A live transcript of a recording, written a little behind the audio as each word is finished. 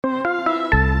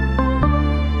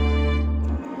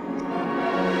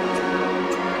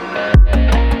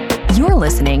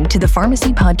listening to the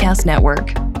Pharmacy Podcast Network.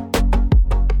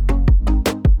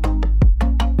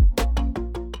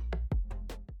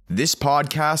 This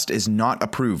podcast is not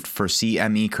approved for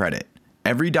CME credit.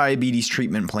 Every diabetes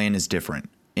treatment plan is different.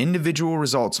 Individual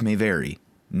results may vary.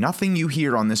 Nothing you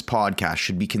hear on this podcast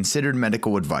should be considered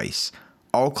medical advice.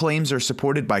 All claims are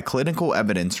supported by clinical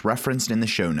evidence referenced in the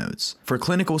show notes. For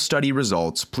clinical study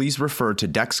results, please refer to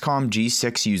Dexcom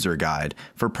G6 user guide.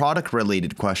 For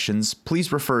product-related questions,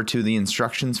 please refer to the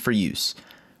instructions for use.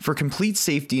 For complete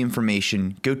safety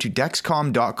information, go to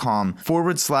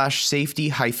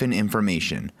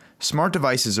dexcom.com/safety-information. Smart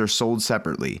devices are sold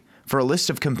separately. For a list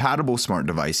of compatible smart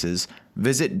devices,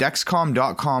 visit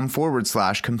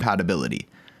dexcom.com/compatibility.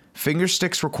 Finger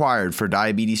sticks required for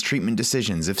diabetes treatment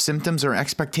decisions if symptoms or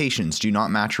expectations do not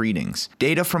match readings.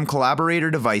 Data from collaborator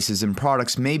devices and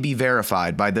products may be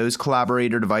verified by those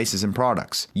collaborator devices and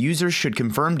products. Users should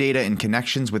confirm data in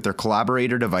connections with their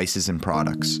collaborator devices and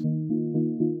products.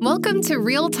 Welcome to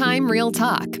Real Time Real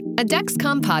Talk, a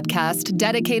Dexcom podcast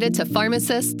dedicated to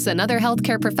pharmacists and other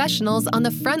healthcare professionals on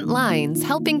the front lines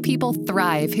helping people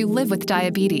thrive who live with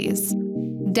diabetes.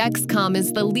 Dexcom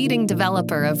is the leading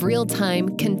developer of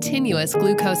real-time continuous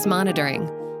glucose monitoring,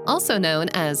 also known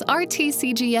as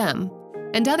RT-CGM,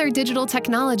 and other digital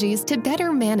technologies to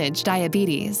better manage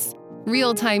diabetes.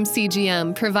 Real-time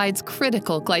CGM provides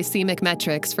critical glycemic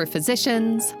metrics for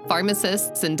physicians,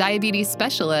 pharmacists, and diabetes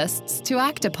specialists to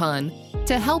act upon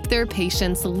to help their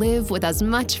patients live with as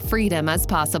much freedom as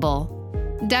possible.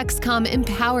 Dexcom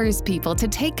empowers people to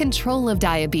take control of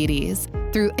diabetes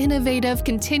through innovative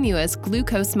continuous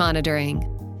glucose monitoring.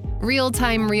 Real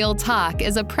Time Real Talk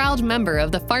is a proud member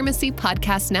of the Pharmacy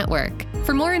Podcast Network.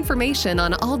 For more information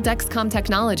on all Dexcom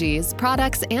technologies,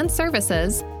 products, and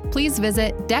services, please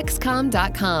visit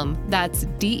dexcom.com. That's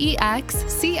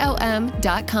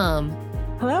DEXCOM.com.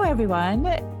 Hello, everyone,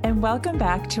 and welcome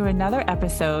back to another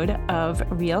episode of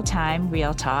Real Time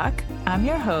Real Talk. I'm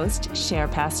your host, Cher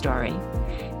Pastori.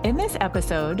 In this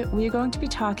episode, we're going to be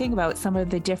talking about some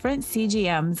of the different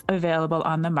CGMs available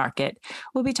on the market.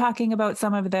 We'll be talking about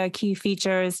some of the key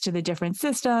features to the different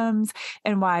systems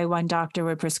and why one doctor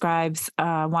would prescribe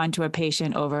one to a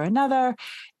patient over another.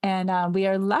 And we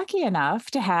are lucky enough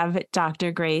to have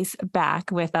Dr. Grace back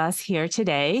with us here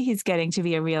today. He's getting to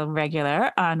be a real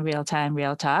regular on Real Time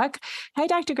Real Talk. Hi,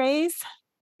 Dr. Grace.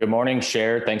 Good morning,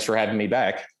 Cher. Thanks for having me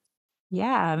back.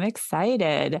 Yeah, I'm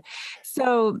excited.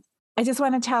 So I just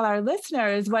want to tell our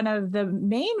listeners one of the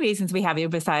main reasons we have you,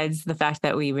 besides the fact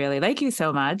that we really like you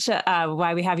so much,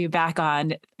 why we have you back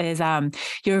on is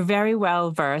you're very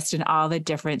well versed in all the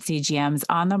different CGMs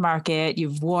on the market.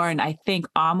 You've worn, I think,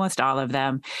 almost all of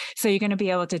them. So you're going to be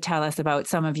able to tell us about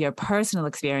some of your personal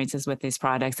experiences with these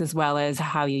products, as well as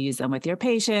how you use them with your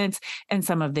patients and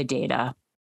some of the data.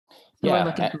 So we're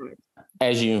looking forward.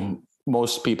 As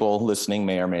most people listening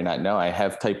may or may not know, I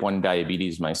have type 1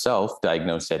 diabetes myself,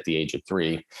 diagnosed at the age of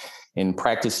 3. In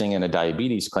practicing in a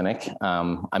diabetes clinic,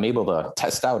 I'm able to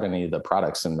test out any of the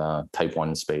products in the type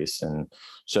 1 space. And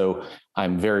so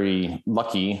I'm very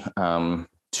lucky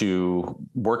to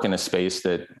work in a space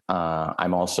that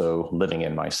I'm also living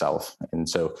in myself. And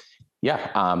so,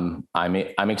 I'm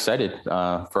excited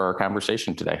for our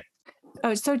conversation today.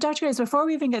 Oh, so Dr. Grace, before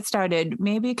we even get started,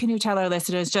 maybe can you tell our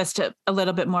listeners just a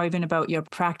little bit more even about your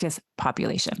practice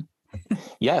population?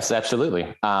 Yes,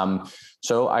 absolutely.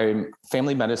 So I'm a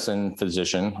family medicine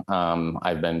physician.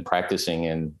 I've been practicing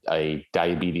in a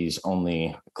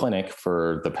diabetes-only clinic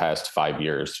for the past 5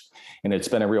 years. And it's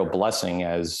been a real blessing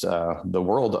as the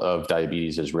world of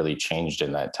diabetes has really changed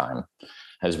in that time.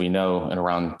 As we know, in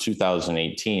around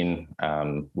 2018,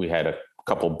 we had a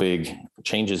couple big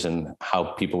changes in how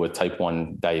people with type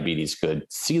 1 diabetes could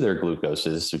see their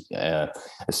glucoses,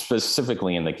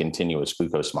 specifically in the continuous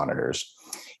glucose monitors.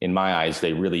 In my eyes,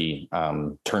 they really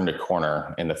turned a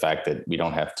corner in the fact that we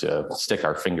don't have to stick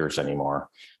our fingers anymore,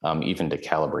 even to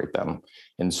calibrate them.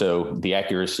 And so the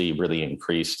accuracy really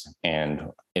increased. And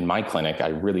in my clinic, I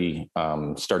really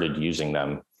started using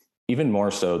them even more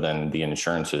so than the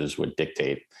insurances would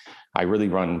dictate. I really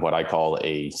run what I call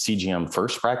a CGM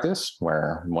first practice,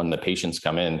 where when the patients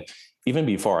come in, even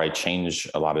before I change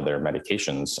a lot of their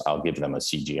medications, I'll give them a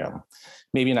CGM.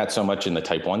 Maybe not so much in the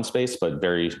type 1 space, but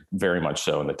very, very much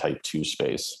so in the type 2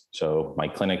 space. So my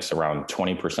clinic's around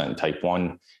 20% type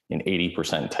 1 and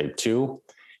 80% type 2,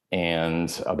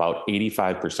 and about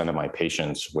 85% of my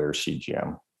patients wear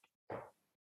CGM.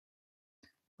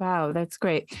 Wow, that's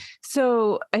great.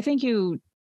 So I think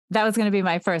that was going to be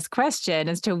my first question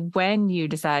as to when you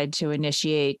decide to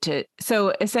initiate.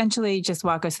 So essentially just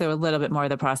walk us through a little bit more of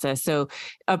the process. So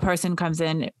a person comes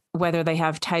in whether they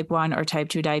have type 1 or type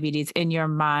 2 diabetes in your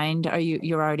mind?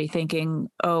 You're already thinking,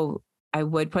 oh, I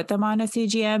would put them on a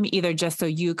CGM, either just so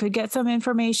you could get some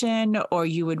information or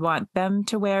you would want them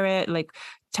to wear it? Like,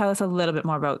 tell us a little bit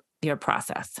more about your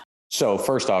process. So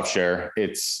first off, Cher,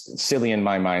 it's silly in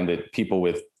my mind that people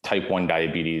with type 1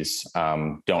 diabetes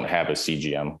don't have a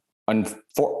CGM.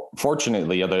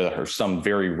 Unfortunately, there are some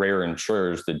very rare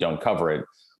insurers that don't cover it,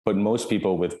 but most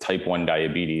people with type 1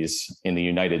 diabetes in the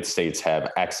United States have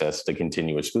access to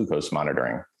continuous glucose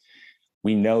monitoring.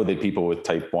 We know that people with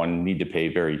type 1 need to pay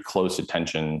very close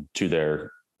attention to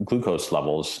their glucose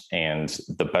levels, and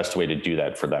the best way to do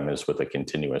that for them is with a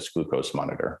continuous glucose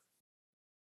monitor.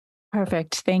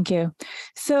 Perfect. Thank you.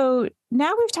 So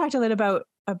now we've talked a little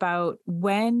about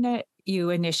when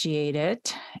you initiate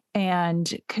it. And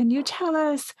can you tell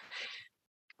us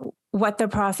what the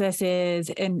process is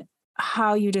and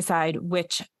how you decide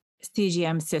which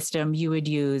CGM system you would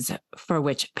use for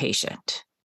which patient?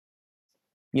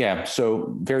 Yeah,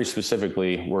 so very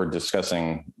specifically, we're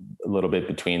discussing a little bit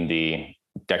between the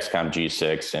Dexcom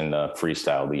G6 and the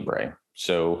Freestyle Libre.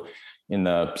 So in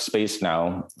the space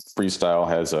now, Freestyle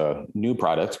has a new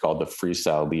product called the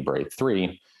Freestyle Libre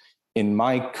 3. In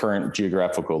my current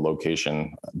geographical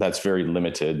location, that's very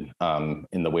limited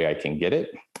in the way I can get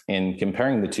it. In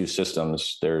comparing the two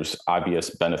systems, there's obvious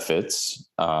benefits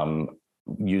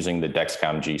using the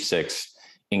Dexcom G6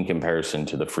 in comparison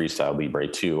to the Freestyle Libre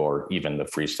 2 or even the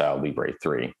Freestyle Libre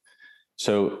 3.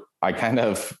 So I kind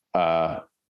of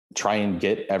try and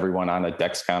get everyone on a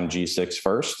Dexcom G6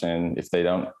 first. And if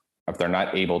they're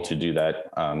not able to do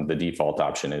that, the default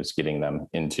option is getting them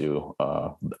into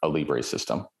a Libre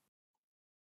system.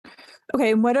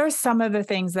 Okay. And what are some of the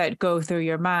things that go through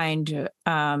your mind,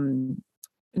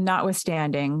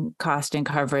 notwithstanding cost and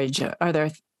coverage? Are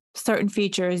there certain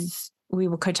features we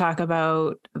could talk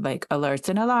about, like alerts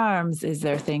and alarms? Is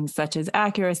there things such as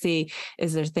accuracy?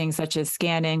 Is there things such as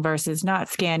scanning versus not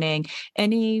scanning?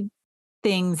 Any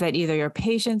things that either your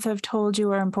patients have told you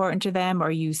are important to them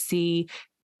or you see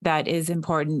that is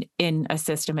important in a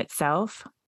system itself?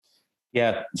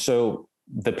 Yeah. So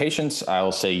the patients,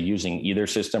 I'll say, using either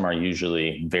system are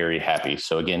usually very happy.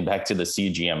 So again, back to the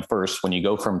CGM first, when you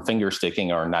go from finger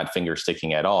sticking or not finger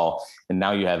sticking at all, and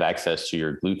now you have access to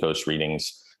your glucose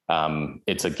readings,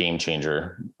 it's a game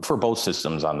changer for both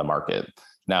systems on the market.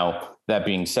 Now, that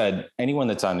being said, anyone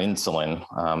that's on insulin,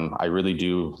 I really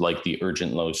do like the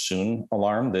urgent low soon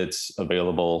alarm that's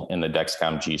available in the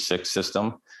Dexcom G6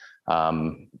 system.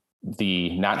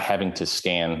 The not having to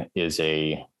scan is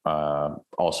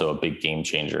also a big game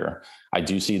changer. I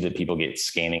do see that people get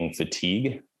scanning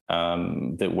fatigue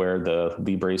that wear the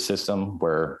Libre system,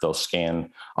 where they'll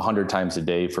scan 100 times a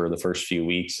day for the first few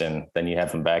weeks, and then you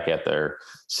have them back at their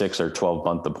 6 or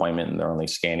 12-month appointment, and they're only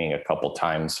scanning a couple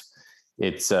times.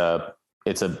 It's a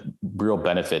real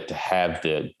benefit to have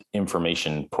the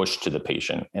information pushed to the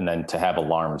patient, and then to have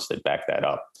alarms that back that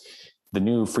up. The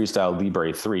new Freestyle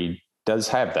Libre 3 does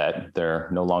have that. They're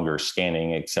no longer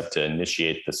scanning except to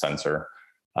initiate the sensor.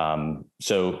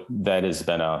 So that has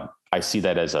been I see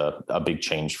that as a big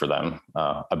change for them,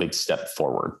 a big step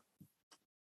forward.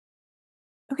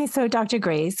 Okay, so Dr.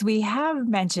 Grace, we have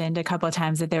mentioned a couple of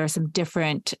times that there are some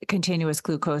different continuous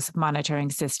glucose monitoring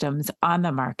systems on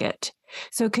the market.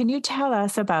 So can you tell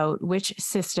us about which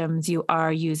systems you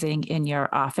are using in your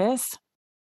office?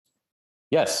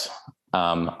 Yes.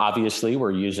 Obviously,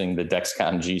 we're using the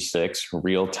Dexcom G6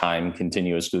 real-time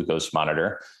continuous glucose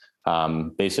monitor.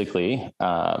 Basically,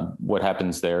 what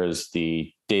happens there is the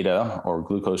data or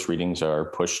glucose readings are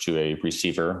pushed to a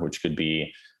receiver, which could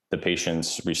be the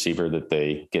patient's receiver that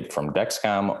they get from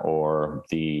Dexcom or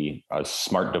a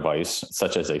smart device,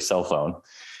 such as a cell phone.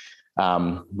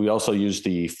 We also use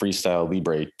the Freestyle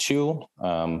Libre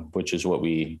 2, which is what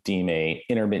we deem a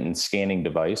intermittent scanning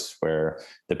device, where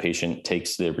the patient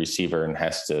takes the receiver and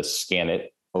has to scan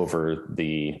it over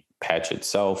the patch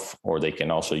itself, or they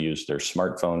can also use their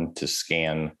smartphone to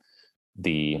scan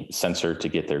the sensor to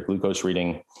get their glucose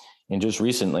reading. And just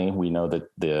recently, we know that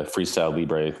the Freestyle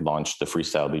Libre launched the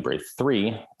Freestyle Libre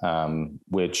 3,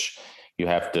 which you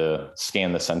have to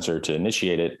scan the sensor to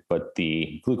initiate it, but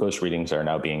the glucose readings are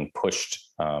now being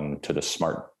pushed to the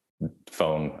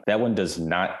smartphone. That one does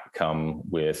not come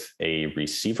with a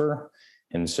receiver.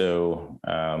 And so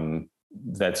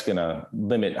that's going to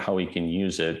limit how we can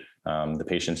use it. The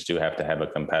patients do have to have a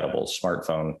compatible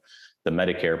smartphone. The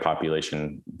Medicare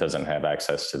population doesn't have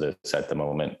access to this at the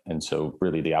moment. And so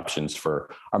really the options for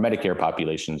our Medicare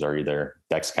populations are either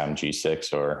Dexcom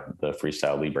G6 or the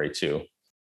Freestyle Libre 2.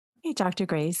 Hey, Dr.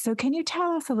 Grace. So can you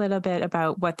tell us a little bit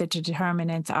about what the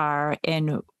determinants are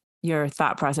in your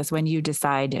thought process when you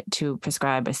decide to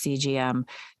prescribe a CGM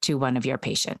to one of your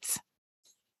patients?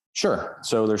 Sure.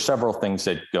 So there's several things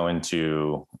that go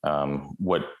into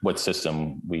what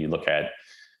system we look at.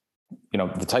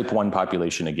 The type 1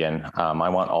 population, again, I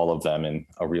want all of them in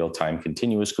a real-time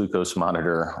continuous glucose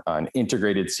monitor, an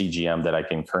integrated CGM that I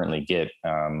can currently get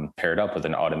paired up with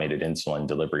an automated insulin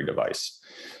delivery device.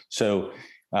 So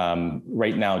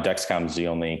right now, Dexcom is the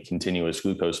only continuous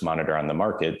glucose monitor on the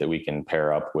market that we can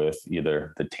pair up with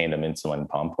either the tandem insulin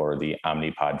pump or the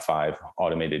Omnipod 5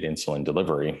 automated insulin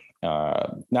delivery.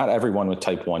 Not everyone with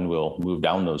type 1 will move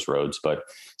down those roads, but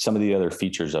some of the other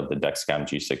features of the Dexcom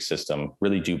G6 system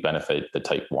really do benefit the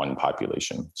type 1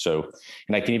 population. So,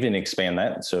 and I can even expand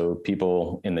that. So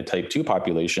people in the type 2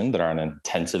 population that are on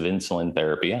intensive insulin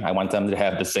therapy, I want them to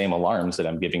have the same alarms that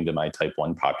I'm giving to my type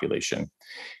 1 population.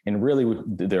 And really,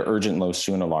 the urgent low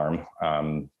soon alarm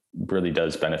really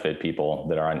does benefit people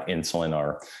that are on insulin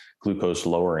or glucose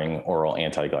lowering oral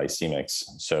anti-glycemics.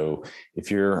 So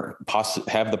if you're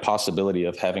have the possibility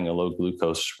of having a low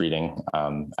glucose reading,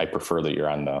 I prefer that you're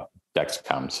on the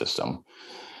Dexcom system.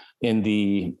 In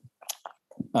the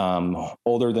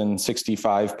older than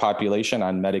 65 population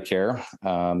on Medicare,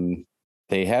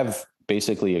 they have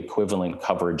basically equivalent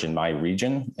coverage in my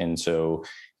region. And so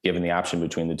given the option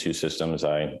between the two systems,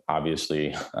 I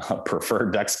obviously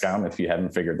prefer Dexcom if you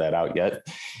haven't figured that out yet.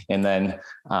 And then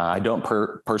I don't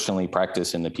personally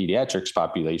practice in the pediatrics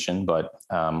population, but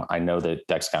I know that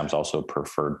Dexcom is also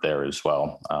preferred there as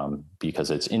well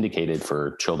because it's indicated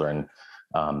for children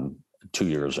 2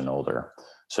 years and older.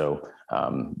 So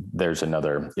there's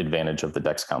another advantage of the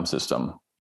Dexcom system.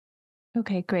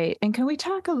 Okay, great. And can we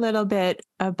talk a little bit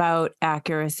about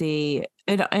accuracy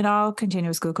in all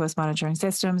continuous glucose monitoring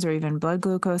systems or even blood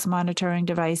glucose monitoring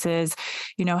devices?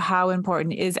 How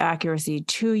important is accuracy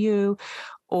to you?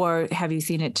 Or have you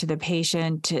seen it to the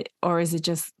patient? Or is it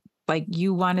just like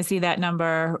you want to see that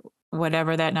number,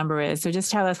 whatever that number is? So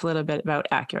just tell us a little bit about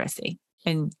accuracy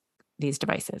in these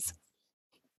devices.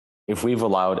 If we've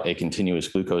allowed a continuous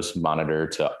glucose monitor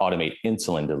to automate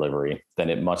insulin delivery, then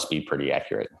it must be pretty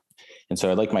accurate. And so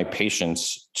I'd like my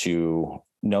patients to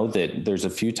know that there's a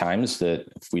few times that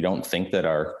if we don't think that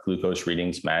our glucose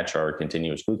readings match our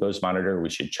continuous glucose monitor, we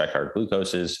should check our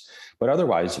glucoses. But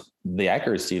otherwise, the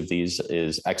accuracy of these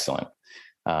is excellent.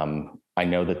 I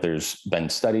know that there's been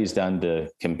studies done to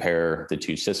compare the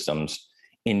two systems.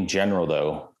 In general,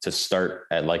 though, to start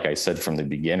at, like I said from the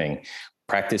beginning,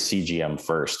 practice CGM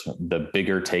first. The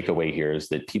bigger takeaway here is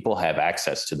that people have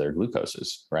access to their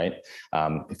glucoses, right?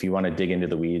 If you want to dig into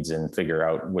the weeds and figure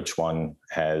out which one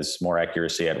has more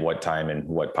accuracy at what time and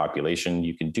what population,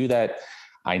 you can do that.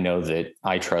 I know that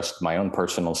I trust my own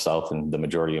personal self and the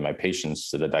majority of my patients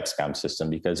to the Dexcom system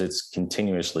because it's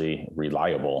continuously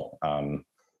reliable.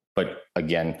 But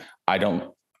again, I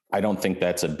don't think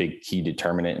that's a big key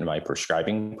determinant in my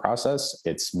prescribing process.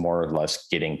 It's more or less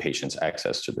getting patients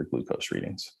access to their glucose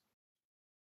readings.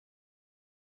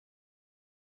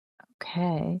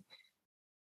 Okay.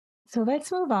 So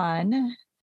let's move on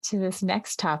to this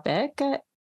next topic.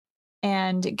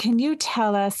 And can you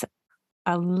tell us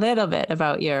a little bit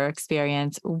about your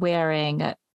experience wearing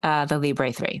the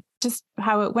Libre 3? Just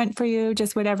how it went for you,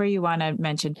 just whatever you want to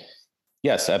mention.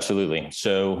 Yes, absolutely.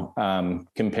 So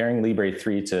comparing Libre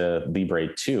 3 to Libre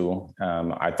 2,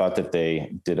 I thought that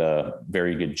they did a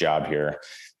very good job here.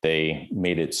 They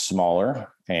made it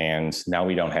smaller, and now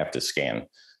we don't have to scan.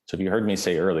 So if you heard me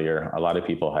say earlier, a lot of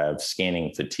people have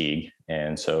scanning fatigue.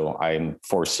 And so I'm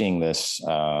foreseeing this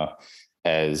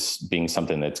as being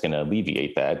something that's going to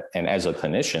alleviate that. And as a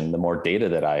clinician, the more data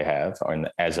that I have, and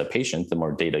as a patient, the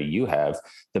more data you have,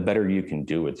 the better you can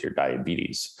do with your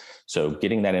diabetes. So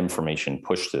getting that information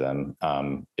pushed to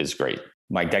them is great.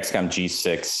 My Dexcom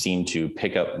G6 seemed to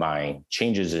pick up my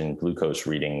changes in glucose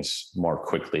readings more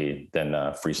quickly than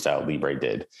the Freestyle Libre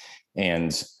did.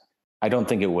 And I don't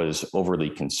think it was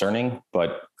overly concerning,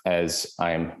 but as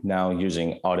I'm now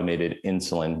using automated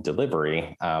insulin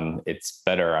delivery, it's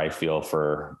better, I feel,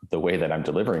 for the way that I'm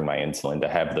delivering my insulin to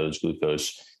have those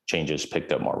glucose changes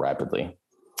picked up more rapidly.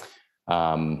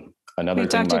 Hey,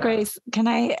 Dr. Grace, can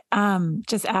I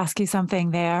just ask you something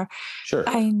there? Sure.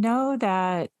 I know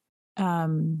that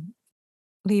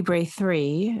Libre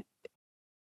 3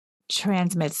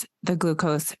 transmits the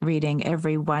glucose reading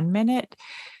every 1 minute.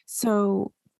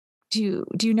 So do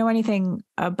you know anything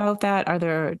about that? Are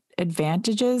there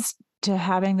advantages to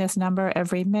having this number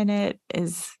every minute?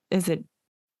 Do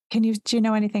you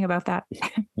know anything about that?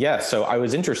 Yeah, so I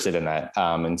was interested in that.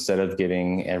 Instead of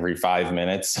getting every 5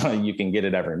 minutes, you can get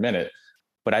it every minute.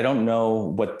 But I don't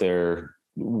know what their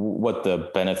what the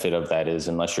benefit of that is,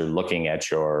 unless you're looking at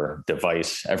your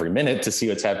device every minute to see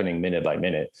what's happening minute by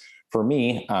minute. For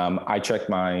me, I check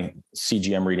my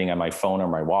CGM reading on my phone or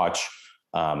my watch.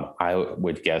 I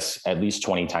would guess at least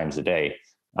 20 times a day.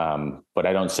 But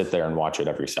I don't sit there and watch it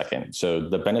every second. So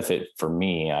the benefit for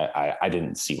me, I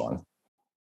didn't see one.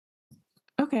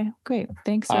 Okay, great.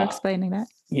 Thanks for explaining that.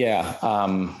 Yeah.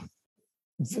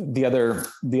 The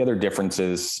other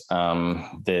differences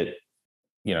that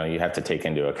you have to take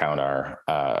into account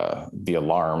are the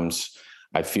alarms.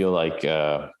 I feel like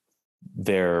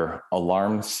their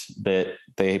alarms that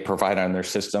they provide on their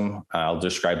system, I'll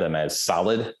describe them as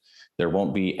solid. There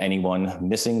won't be anyone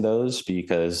missing those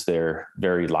because they're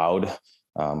very loud.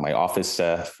 My office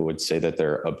staff would say that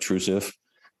they're obtrusive.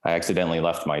 I accidentally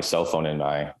left my cell phone in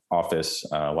my office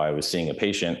while I was seeing a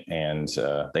patient, and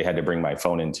they had to bring my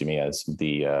phone into me as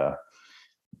the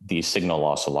signal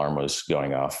loss alarm was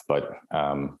going off. But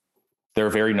they're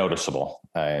very noticeable,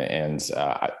 and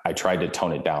I tried to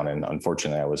tone it down, and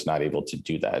unfortunately, I was not able to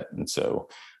do that. And so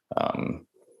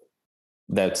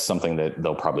that's something that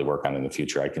they'll probably work on in the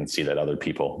future. I can see that other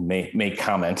people may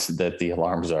comment that the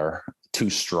alarms are too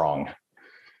strong.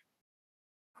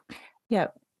 Yeah.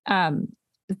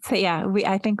 So yeah,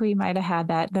 I think we might have had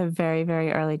that the very,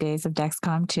 very early days of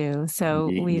Dexcom too. So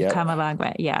we've come a long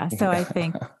way. Yeah. So I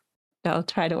think they'll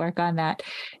try to work on that.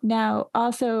 Now,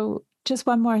 also, just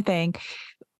one more thing.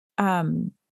 How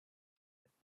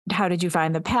did you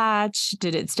find the patch?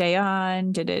 Did it stay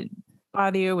on? Did it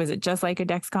bother you? Was it just like a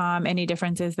Dexcom? Any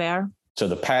differences there? So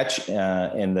the patch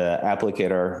and the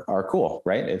applicator are cool,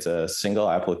 right? It's a single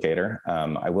applicator.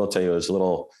 I will tell you, it was a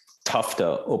little tough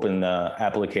to open the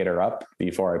applicator up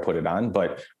before I put it on,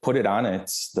 but put it on,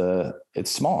 it's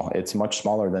small. It's much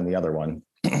smaller than the other one.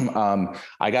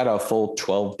 I got a full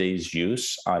 12 days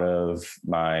use out of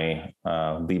my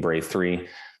Libre 3.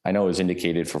 I know it was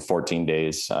indicated for 14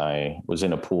 days. I was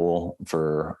in a pool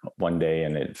for one day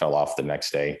and it fell off the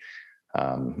next day.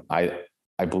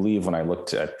 I believe when I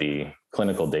looked at the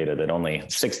clinical data that only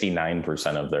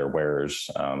 69% of their wearers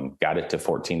got it to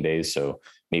 14 days. So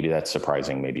maybe that's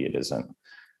surprising. Maybe it isn't.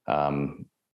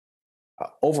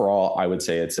 Overall, I would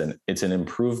say it's an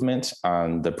improvement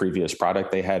on the previous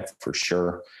product they had for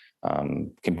sure.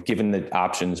 Given the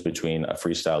options between a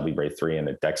Freestyle Libre 3 and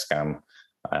a Dexcom,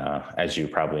 as you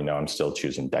probably know, I'm still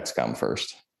choosing Dexcom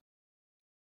first.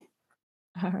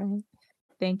 All right.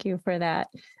 Thank you for that.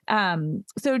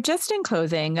 So just in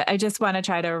closing, I just want to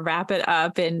try to wrap it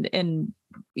up in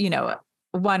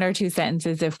one or two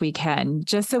sentences if we can,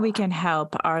 just so we can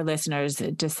help our listeners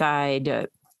decide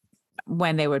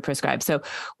when they would prescribe. So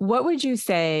what would you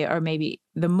say are maybe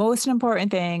the most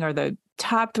important thing or the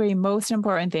top three most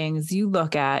important things you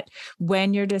look at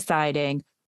when you're deciding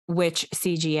which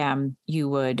CGM you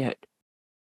would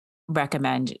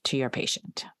recommend to your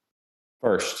patient?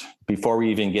 First, before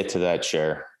we even get to that,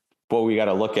 Cher, what we got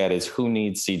to look at is who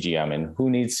needs CGM, and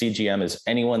who needs CGM is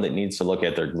anyone that needs to look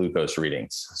at their glucose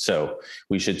readings. So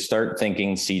we should start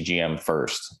thinking CGM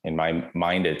first. In my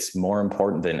mind, it's more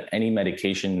important than any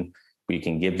medication we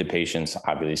can give to patients,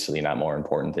 obviously not more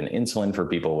important than insulin for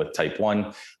people with type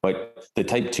 1, but the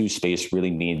type 2 space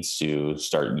really needs to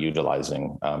start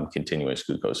utilizing continuous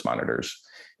glucose monitors.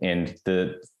 And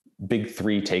the big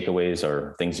three takeaways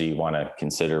or things that you want to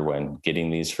consider when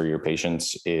getting these for your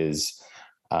patients is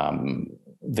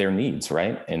their needs,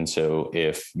 right? And so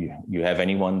if you have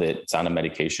anyone that's on a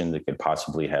medication that could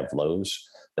possibly have lows,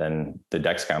 then the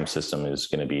Dexcom system is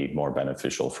going to be more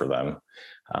beneficial for them.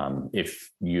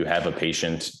 If you have a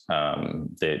patient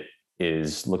that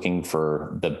is looking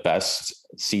for the best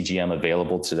CGM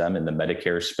available to them in the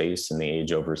Medicare space in the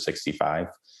age over 65,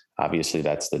 obviously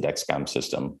that's the Dexcom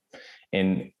system.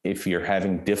 And if you're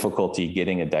having difficulty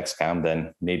getting a Dexcom,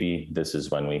 then maybe this is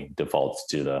when we default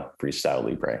to the Freestyle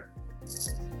Libre.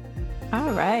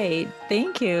 All right.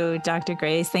 Thank you, Dr.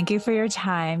 Grace. Thank you for your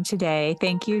time today.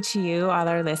 Thank you to you, all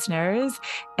our listeners,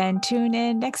 and tune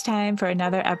in next time for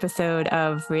another episode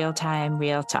of Real Time,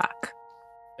 Real Talk.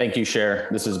 Thank you, Cher.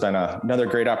 This has been another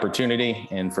great opportunity.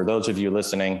 And for those of you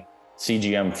listening,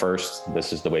 CGM first.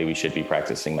 This is the way we should be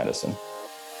practicing medicine.